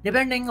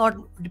 depending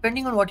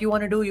on what you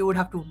want to do, you would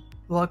have to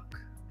work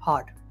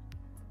hard.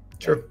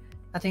 True.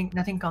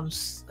 Nothing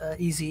comes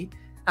easy,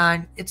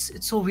 and it's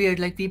so weird.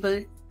 Like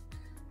people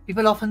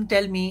often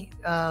tell me,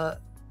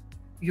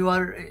 you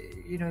are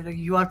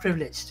you are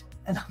privileged,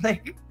 and I'm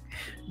like,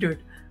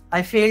 dude,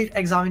 I failed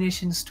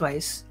examinations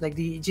twice, like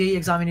the JEE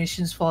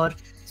examinations.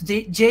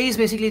 The JEE is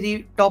basically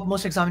the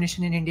topmost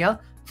examination in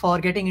India for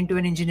getting into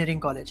an engineering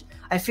college.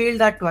 I failed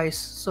that twice,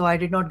 so I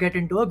did not get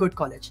into a good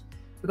college.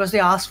 because they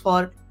ask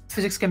for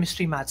physics,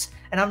 chemistry, maths,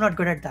 and I'm not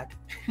good at that.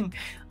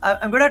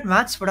 I'm good at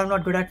maths, but I'm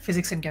not good at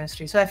physics and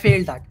chemistry. So I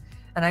failed that,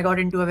 and I got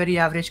into a very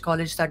average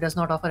college that does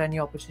not offer any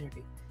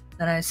opportunity.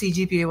 Then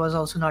CGPA was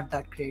also not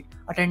that great.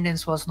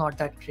 Attendance was not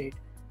that great.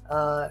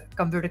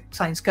 Computer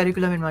science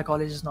curriculum in my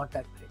college is not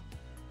that great.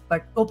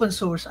 But open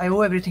source, I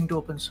owe everything to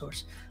open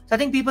source. So I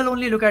think people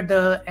only look at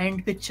the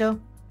end picture,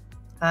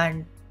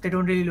 and they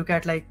don't really look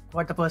at like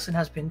what the person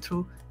has been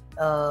through.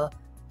 So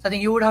I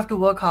think you would have to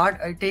work hard.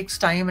 It takes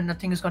time, and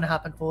nothing is going to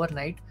happen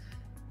overnight.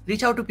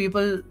 Reach out to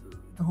people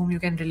whom you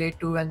can relate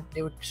to, and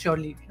they would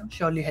surely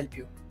help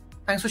you.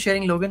 Thanks for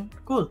sharing, Logan.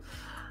 Cool.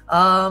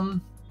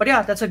 But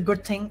yeah, that's a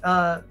good thing.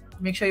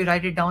 Make sure you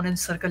write it down and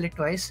circle it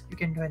twice. You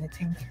can do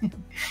anything.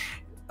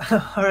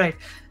 All right.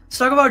 Let's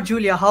talk about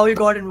Julia, how you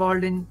got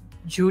involved in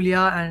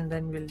Julia, and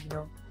then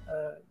we'll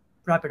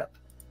wrap it up.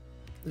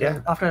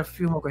 Yeah. After a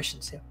few more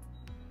questions. Yeah.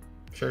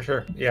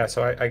 Sure. Yeah,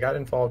 so I got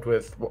involved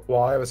with,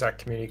 while I was at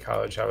community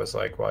college, I was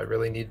like, well, I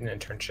really need an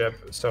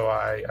internship. So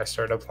I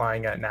started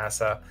applying at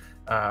NASA,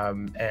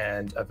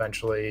 and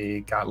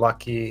eventually got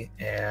lucky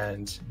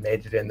and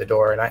made it in the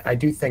door. And I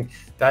do think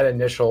that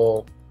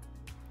initial,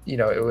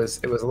 it was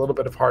a little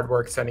bit of hard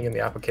work sending in the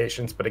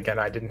applications, but again,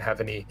 I didn't have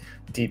any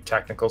deep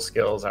technical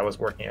skills. I was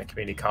working at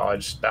community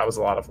college. That was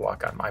a lot of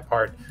luck on my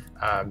part,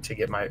 to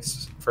get my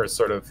first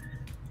sort of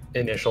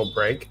initial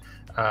break.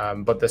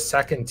 But the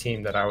second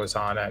team that I was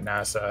on at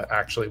NASA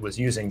actually was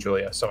using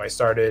Julia. So I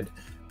started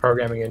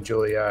programming in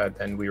Julia,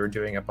 then we were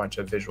doing a bunch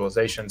of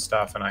visualization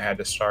stuff, and I had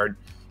to start,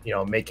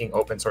 making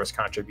open source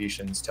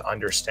contributions to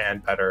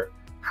understand better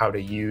how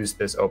to use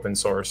this open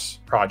source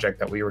project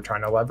that we were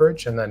trying to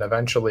leverage. And then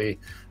eventually,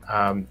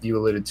 you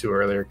alluded to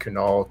earlier,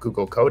 Kunal,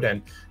 Google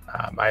Codin.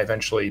 I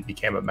eventually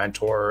became a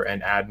mentor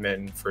and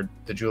admin for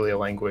the Julia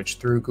language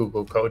through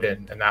Google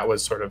Codin, and that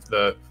was sort of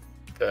the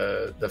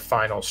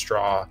final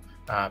straw.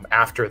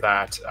 After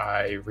that,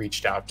 I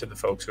reached out to the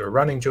folks who were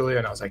running Julia,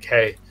 and I was like,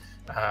 hey,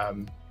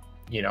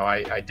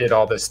 I did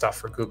all this stuff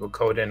for Google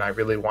Codin. I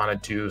really want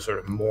to do sort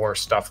of more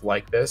stuff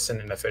like this in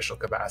an official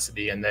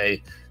capacity. And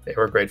they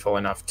were grateful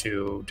enough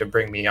to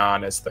bring me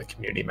on as the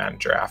community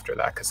manager after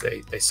that, because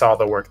they saw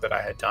the work that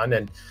I had done.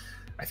 And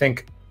I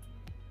think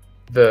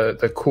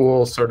the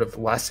cool sort of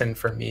lesson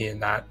for me in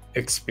that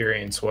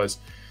experience was,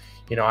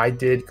 I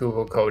did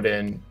Google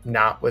Codin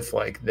not with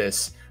like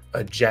this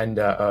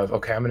agenda of,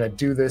 okay, I'm going to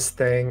do this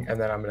thing and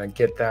then I'm going to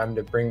get them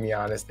to bring me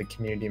on as the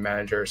community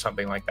manager or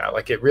something like that.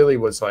 Like, it really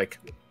was like,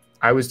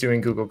 I was doing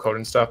Google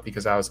Coding stuff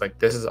because I was like,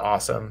 this is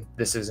awesome.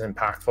 This is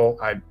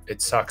impactful.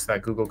 It sucks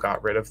that Google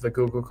got rid of the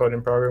Google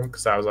Coding program,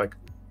 because I was like,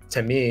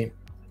 to me,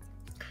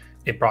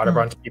 it brought a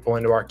bunch of people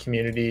into our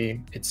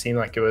community. It seemed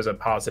like it was a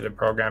positive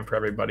program for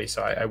everybody.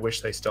 So I wish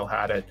they still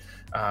had it.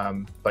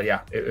 But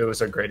yeah, it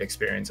was a great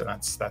experience. And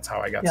that's how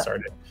I got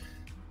started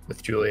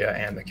with Julia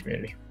and the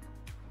community.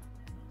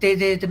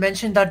 They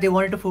mentioned that they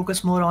wanted to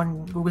focus more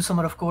on Google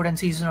Summer of Code and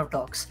Season of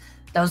Talks.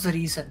 That was the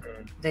reason.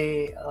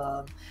 They,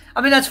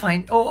 that's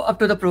fine. Up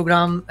to the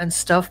program and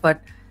stuff.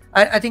 But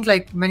I think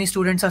like many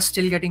students are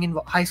still getting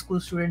involved. High school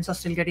students are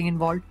still getting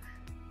involved.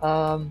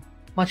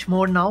 Much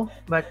more now.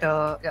 But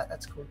yeah,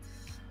 that's cool.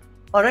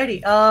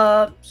 Alrighty.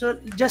 So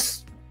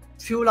just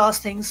few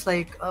last things,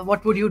 like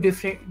what would you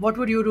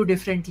do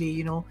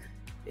differently?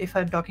 If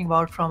I'm talking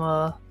about from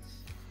a,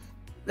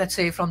 let's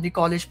say from the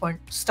college point,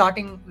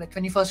 starting like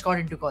when you first got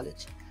into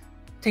college,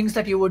 things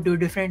that you would do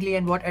differently,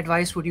 and what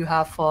advice would you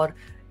have for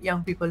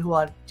young people who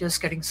are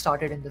just getting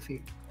started in the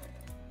field?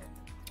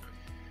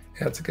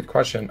 Yeah, that's a good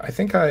question. I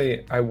think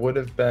I would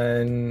have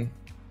been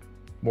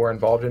more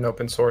involved in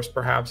open source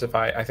perhaps if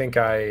I think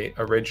I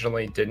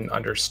originally didn't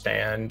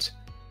understand.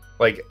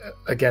 Like,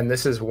 again,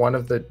 this is one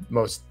of the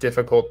most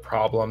difficult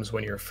problems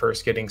when you're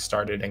first getting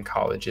started in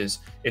college.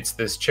 It's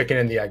this chicken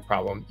and the egg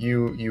problem.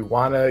 You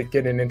want to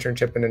get an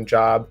internship and a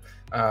job,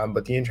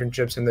 but the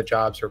internships and the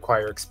jobs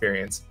require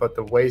experience. But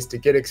the ways to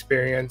get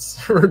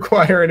experience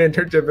require an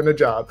internship and a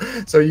job.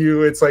 So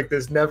it's like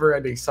this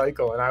never-ending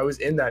cycle. And I was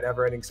in that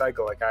never-ending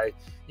cycle. Like I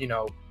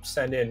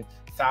send in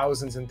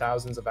thousands and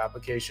thousands of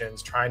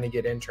applications trying to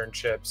get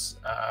internships,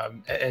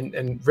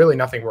 and really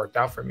nothing worked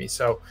out for me.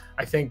 So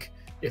I think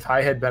if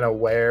I had been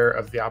aware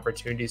of the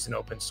opportunities in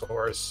open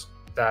source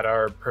that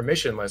are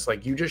permissionless,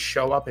 like you just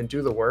show up and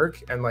do the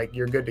work and like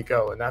you're good to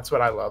go. And that's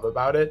what I love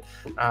about it.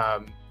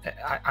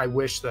 I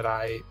wish that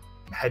I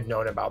had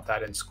known about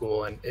that in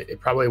school, and it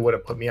probably would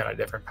have put me on a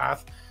different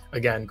path.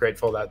 Again,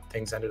 grateful that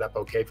things ended up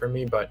okay for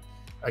me, but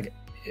again,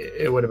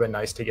 it would have been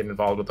nice to get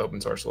involved with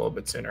open source a little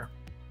bit sooner.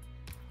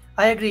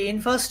 I agree.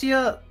 In first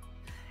year,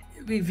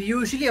 we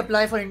usually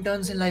apply for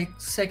interns in like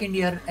second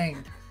year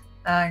end,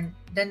 and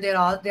then they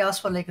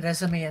ask for like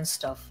resume and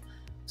stuff.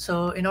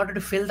 So in order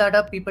to fill that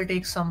up, people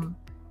take some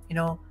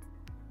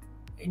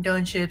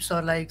internships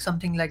or like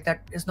something like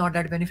that is not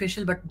that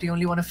beneficial, but they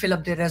only want to fill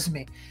up their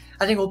resume.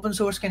 I think open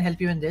source can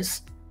help you in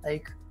this,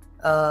 like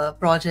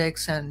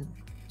projects and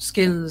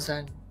skills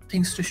and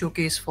things to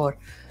showcase for.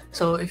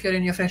 So if you're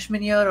in your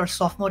freshman year or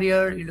sophomore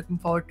year, you're looking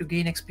forward to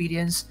gain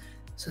experience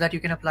so that you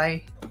can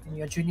apply in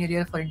your junior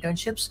year for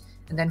internships,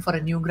 And then for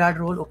a new grad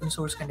role, open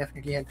source can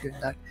definitely help you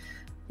in that.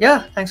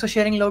 Yeah, thanks for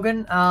sharing,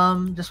 Logan.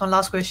 Just one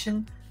last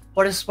question.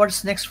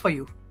 What's next for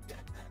you?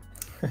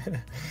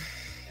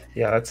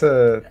 Yeah, that's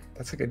a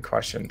good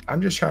question.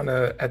 I'm just trying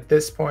to, at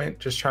this point,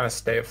 just trying to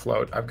stay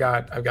afloat. I've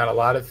got a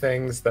lot of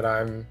things that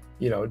I'm,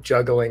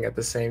 juggling at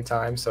the same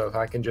time. So if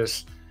I can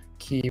just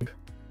keep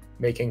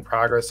making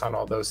progress on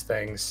all those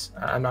things,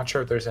 I'm not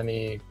sure if there's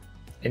any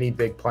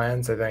big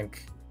plans. I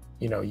think,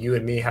 you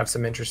and me have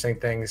some interesting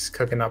things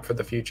cooking up for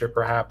the future,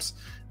 perhaps.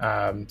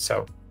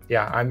 So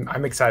yeah,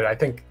 I'm excited. I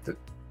think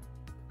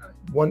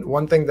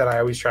one thing that I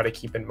always try to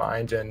keep in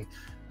mind, and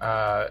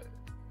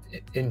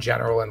in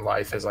general in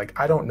life, is like,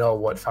 I don't know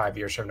what 5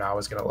 years from now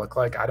is going to look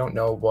like. I don't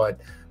know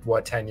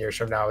what 10 years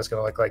from now is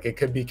going to look like. It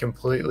could be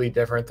completely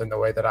different than the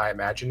way that I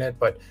imagine it.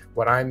 But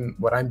what I'm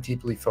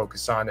deeply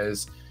focused on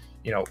is,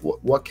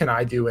 what can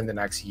I do in the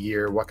next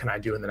year? What can I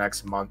do in the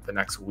next month, the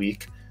next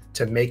week,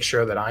 to make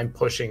sure that I'm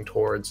pushing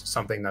towards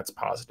something that's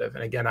positive?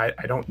 And again, I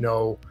don't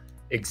know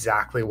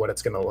exactly what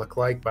it's going to look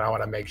like, but I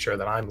want to make sure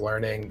that I'm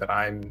learning, that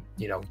I'm,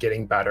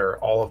 getting better,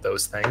 all of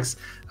those things.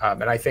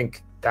 And I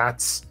think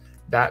that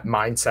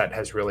mindset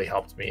has really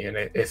helped me. And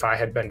if I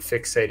had been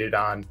fixated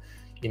on,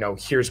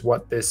 here's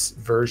what this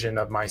version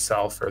of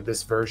myself or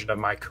this version of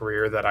my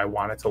career that I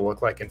want it to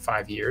look like in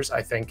 5 years,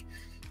 I think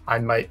I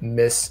might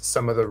miss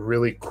some of the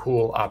really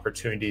cool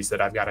opportunities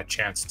that I've got a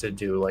chance to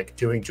do, like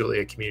doing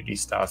Julia community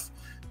stuff,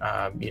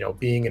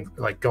 being in,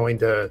 like going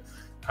to,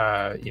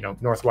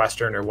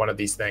 Northwestern or one of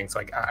these things.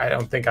 Like, I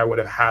don't think I would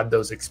have had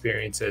those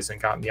experiences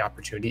and gotten the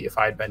opportunity if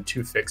I had been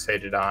too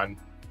fixated on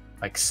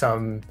like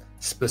some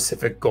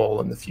specific goal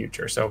in the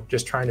future. So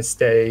just trying to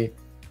stay,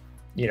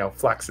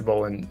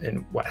 flexible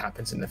in what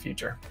happens in the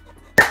future.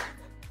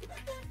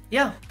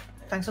 Yeah,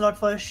 thanks a lot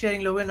for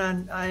sharing, Logan.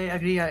 And I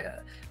agree.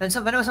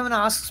 Whenever someone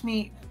asks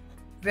me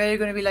where you're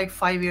going to be like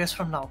 5 years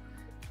from now,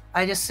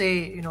 I just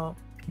say,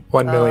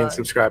 1 million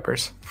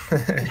subscribers.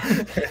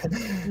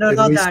 No, At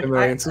not least that. 1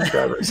 million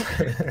subscribers.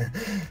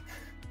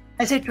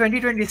 I say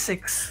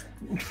 2026.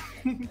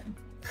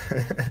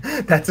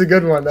 That's a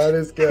good one. That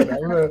is good.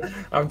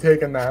 I'm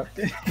taking that.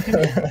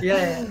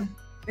 Yeah.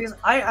 Because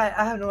I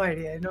have no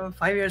idea.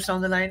 5 years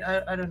down the line,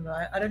 I don't know.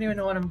 I don't even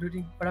know what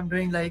I'm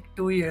doing like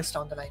 2 years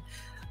down the line.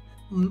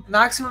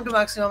 Maximum to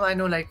maximum, I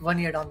know like 1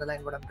 year down the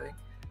line what I'm doing.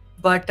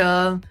 But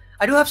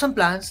I do have some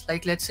plans,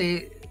 like let's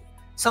say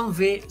some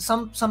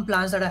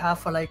plans that I have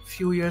for like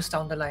few years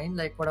down the line,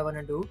 like what I want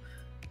to do.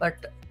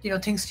 But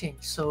things change.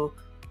 So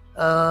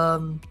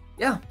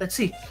yeah, let's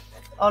see.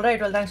 All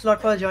right. Well, thanks a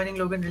lot for joining,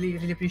 Logan. Really,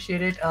 really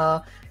appreciate it.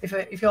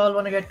 If you all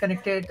want to get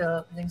connected,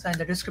 links are in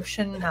the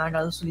description, and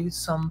I'll also leave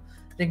some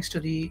links to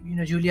the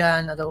Julia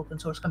and other open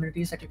source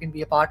communities that you can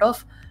be a part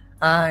of.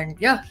 And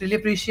yeah, really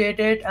appreciate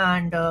it.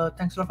 And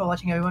thanks a lot for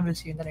watching, everyone. We'll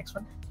see you in the next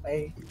one.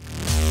 Bye.